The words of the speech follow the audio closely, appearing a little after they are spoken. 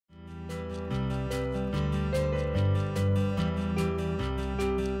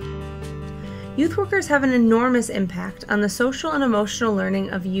Youth workers have an enormous impact on the social and emotional learning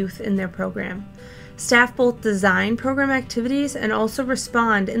of youth in their program. Staff both design program activities and also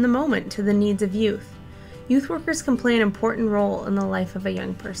respond in the moment to the needs of youth. Youth workers can play an important role in the life of a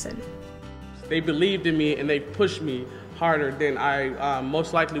young person. They believed in me and they pushed me harder than I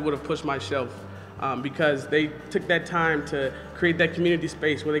most likely would have pushed myself because they took that time to create that community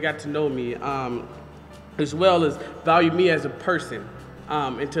space where they got to know me, as well as value me as a person,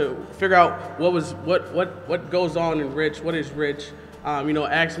 and to figure out what goes on in Rich, what is Rich.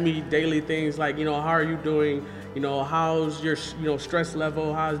 Ask me daily things like, how are you doing? How's your stress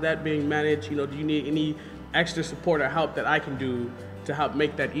level? How's that being managed? Do you need any extra support or help that I can do to help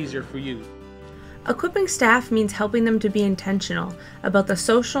make that easier for you? Equipping staff means helping them to be intentional about the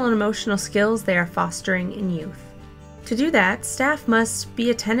social and emotional skills they are fostering in youth. To do that, staff must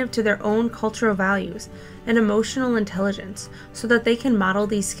be attentive to their own cultural values and emotional intelligence so that they can model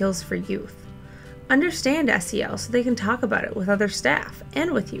these skills for youth. Understand SEL so they can talk about it with other staff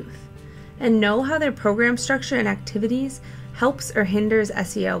and with youth, and know how their program structure and activities helps or hinders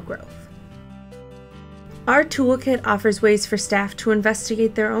SEL growth. Our toolkit offers ways for staff to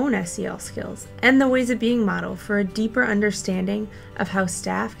investigate their own SEL skills and the ways of being model for a deeper understanding of how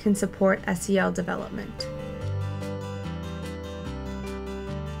staff can support SEL development.